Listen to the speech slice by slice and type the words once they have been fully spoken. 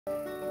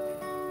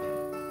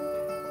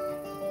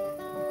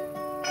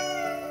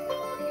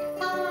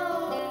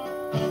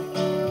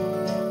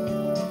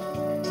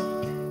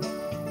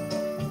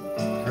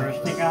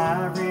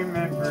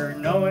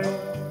know it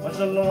was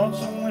a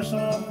lonesome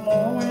whistle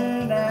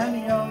blowing and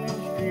a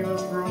youngest dream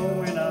of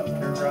growing up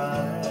to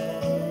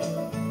ride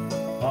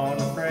on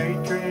a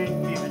freight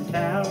train leaving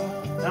town,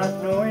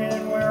 not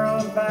knowing where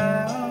I'm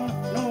bound.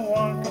 No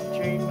one could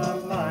change my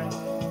mind,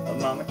 but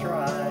Mama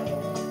tried.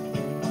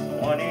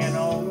 One and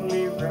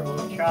only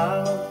rebel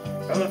child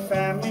from a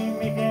family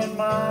meek and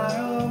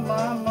mild,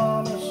 my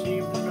mama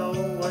seemed to know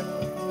what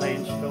lay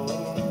in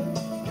store.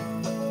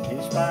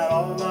 In spite of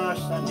all my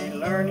Sunday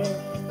learning,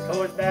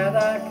 towards bad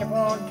I kept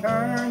on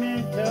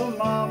turning till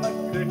Mama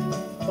couldn't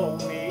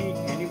hold me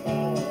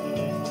anymore.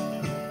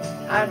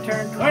 I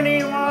turned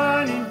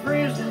 21 in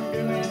prison,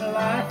 doing a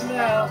life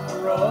without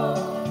parole,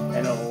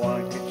 and no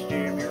one could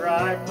steer me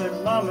right,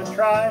 but Mama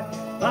tried,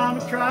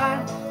 Mama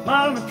tried,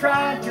 Mama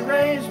tried to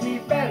raise me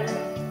better,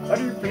 but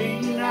her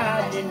pleading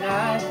I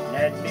denied.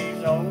 That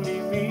leaves only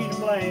me to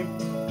blame,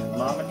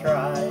 Mama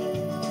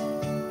tried.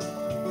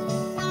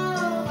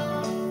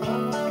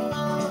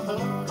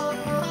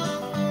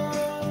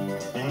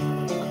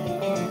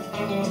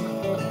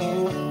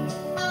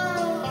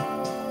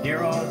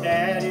 Dear old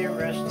Daddy,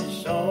 rest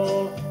his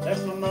soul,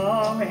 left my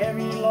mom a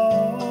heavy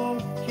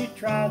load. She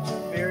tried so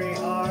very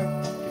hard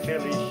to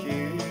fill his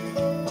shoes,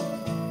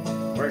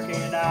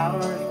 working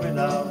hours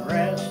without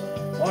rest,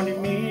 wanted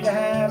me to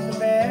have the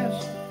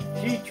best.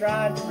 She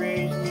tried to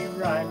raise me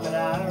right, but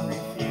I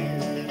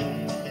refused.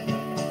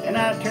 And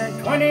I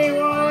turned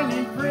 21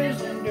 in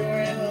prison,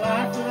 doing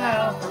life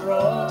without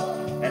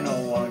parole, and no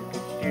one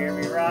could steer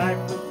me right,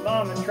 but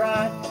Mama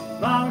tried,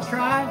 Mama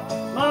tried,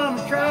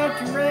 Mama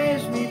tried to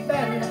raise me